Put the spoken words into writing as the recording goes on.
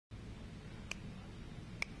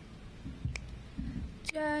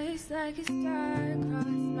Just like a star across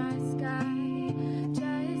my sky,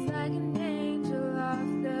 just like an angel off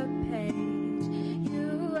the page,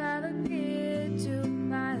 you have appeared to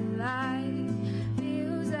my life.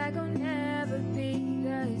 Feels like I'll never be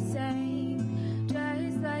the same.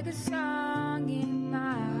 Just like a song in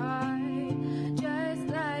my heart, just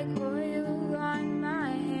like oil on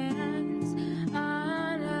my hands.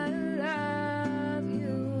 I love you.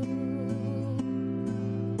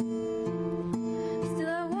 Still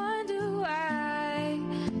I wonder why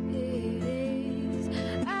it is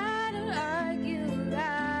I don't argue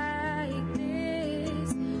like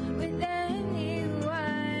this with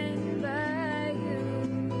anyone but you.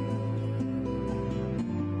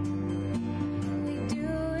 We do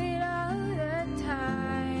it all the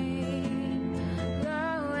time,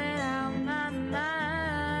 blowing out my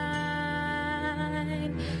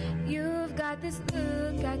mind. You've got this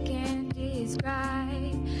look I can't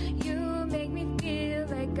describe. You make me feel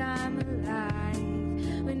like I'm alive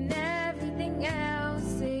when everything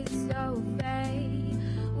else is so fake.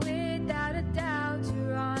 Without a doubt,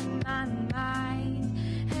 you're on my mind.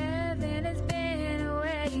 Heaven has been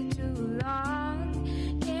away too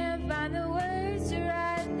long. Can't find the words to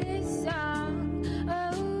write this song.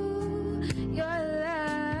 Oh, your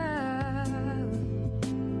love.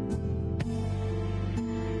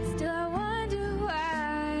 Still I wonder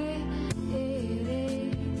why it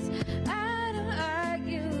is I don't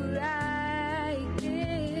argue like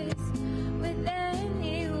this with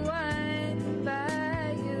anyone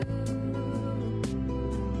but you.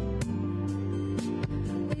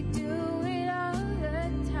 We do it all the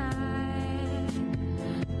time,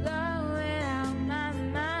 blowing out my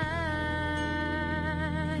mind.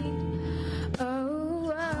 Oh,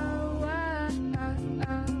 oh, oh, oh,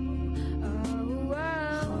 oh,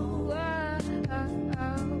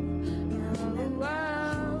 oh,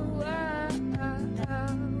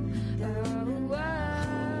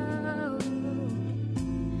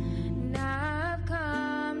 now I've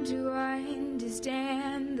come to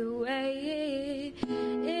understand the way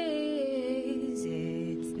it is.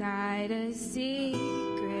 It's not a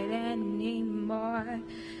secret anymore,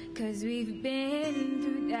 'cause we've been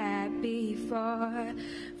through that before.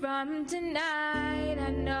 From tonight I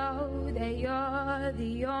know that you're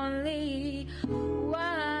the only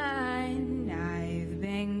one. I've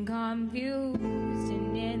been confused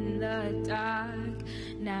and in the dark.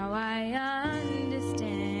 Now I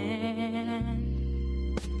understand.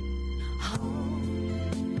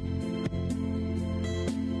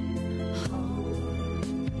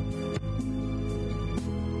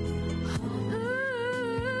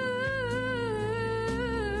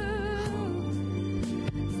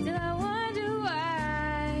 Still I wonder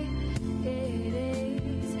why it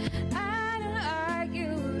is I don't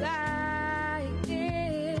argue like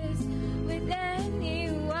this with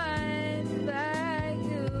anyone but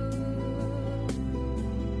you.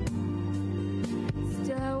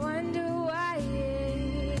 Still I wonder why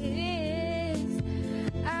it is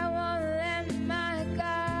I won't let my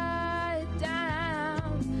guard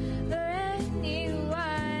down for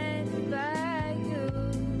anyone but you.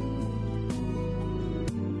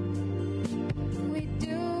 We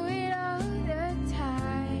do it all the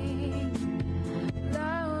time,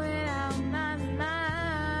 blowing out my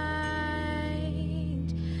mind.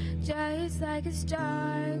 Just like a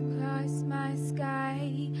star across my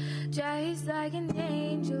sky, just like an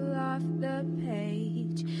angel off the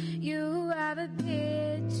page, you have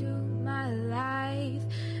appeared to my life.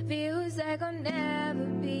 Feels like I'll never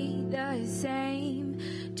be the same.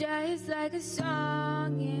 Just like a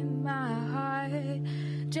song in my heart,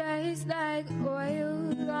 just like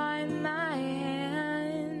oil on my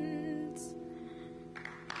hands.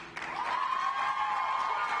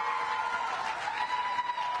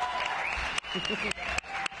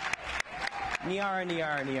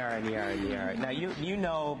 Niarah. Now, you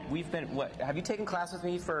know, we've been, have you taken class with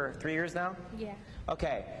me for 3 years now? Yeah.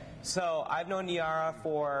 Okay, so I've known Niarah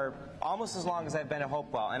for almost as long as I've been at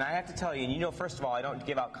Hopewell, and I have to tell you, and you know, first of all, I don't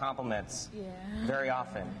give out compliments very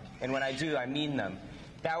often, and when I do, I mean them.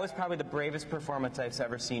 That was probably the bravest performance I've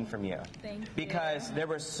ever seen from you. Thank you. Because there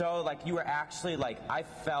were so, like, you were actually, like, I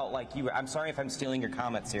felt like you were, I'm sorry if I'm stealing your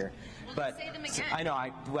comments here. We'll just say them again. I know,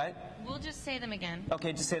 what? We'll just say them again.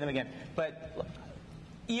 Okay, just say them again. But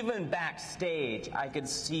even backstage, I could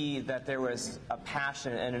see that there was a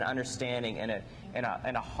passion and an understanding and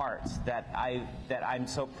a heart that I'm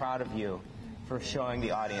so proud of you for showing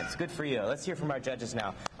the audience. Good for you. Let's hear from our judges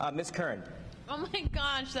now. Ms. Curran. Oh my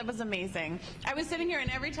gosh, that was amazing. I was sitting here, and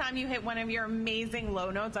every time you hit one of your amazing low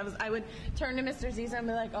notes, I would turn to Mr. Zisa and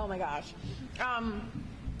be like, oh my gosh.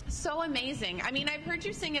 So amazing. I mean, I've heard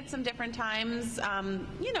you sing it some different times,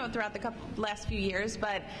 you know, throughout the last few years,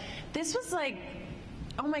 but this was like,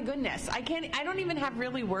 oh my goodness. I don't even have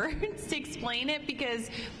really words to explain it because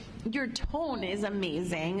your tone is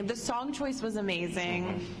amazing. The song choice was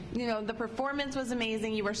amazing. You know, the performance was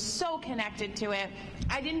amazing. You were so connected to it.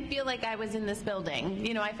 I didn't feel like I was in this building.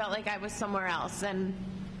 You know, I felt like I was somewhere else. And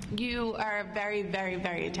you are very, very,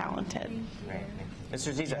 very talented. Right.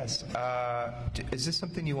 Mr. Zisa. Yes. Is this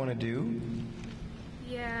something you want to do?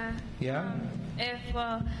 Yeah. Yeah?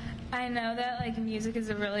 Well, I know that like music is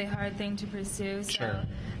a really hard thing to pursue, so Sure.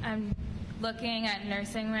 I'm looking at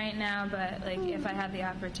nursing right now, but like if I had the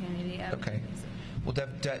opportunity, I would Okay. do music. Well,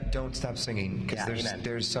 don't stop singing because Yeah,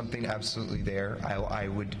 there's something absolutely there. I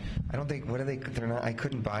don't think they're not. I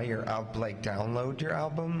couldn't buy your album, like download your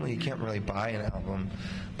album. Well, you can't really buy an album,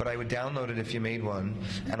 but I would download it if you made one,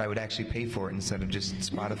 and I would actually pay for it instead of just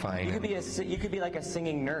Spotifying it. You could be like a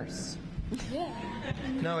singing nurse.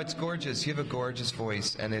 No, it's gorgeous. You have a gorgeous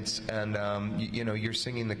voice, and you know, you're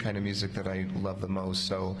singing the kind of music that I love the most.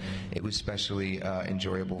 So it was especially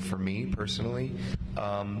enjoyable for me personally.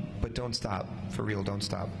 But don't stop, for real. Don't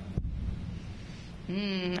stop.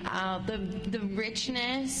 The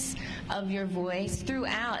richness of your voice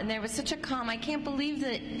throughout, and there was such a calm. I can't believe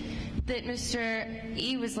that Mr.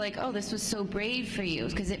 E was like, oh, this was so brave for you,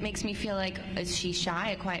 because it makes me feel like, is she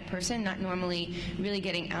shy, a quiet person, not normally really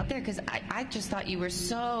getting out there? Because I just thought you were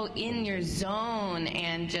so in your zone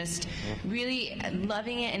and just really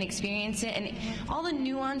loving it and experiencing it, and all the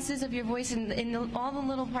nuances of your voice and all the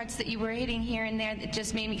little parts that you were hitting here and there that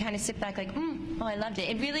just made me kind of sit back like, oh, I loved it.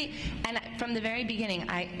 It really, and from the very beginning,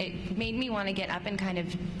 it made me want to get up and kind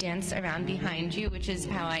of dance around behind you, which is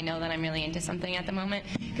how I know that I'm really into something at the moment,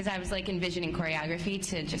 because I was like envisioning choreography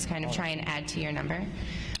to just kind of try and add to your number.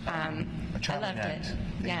 I loved it.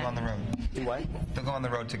 They go on the road. Do what? They'll go on the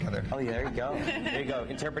road together. Oh, yeah, there you go. There you go.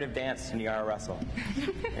 Interpretive dance to Niarah Russell.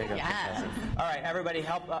 There you go. Yeah. All right, everybody,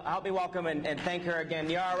 help me welcome and thank her again.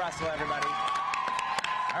 Niarah Russell, everybody.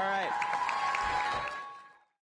 All right.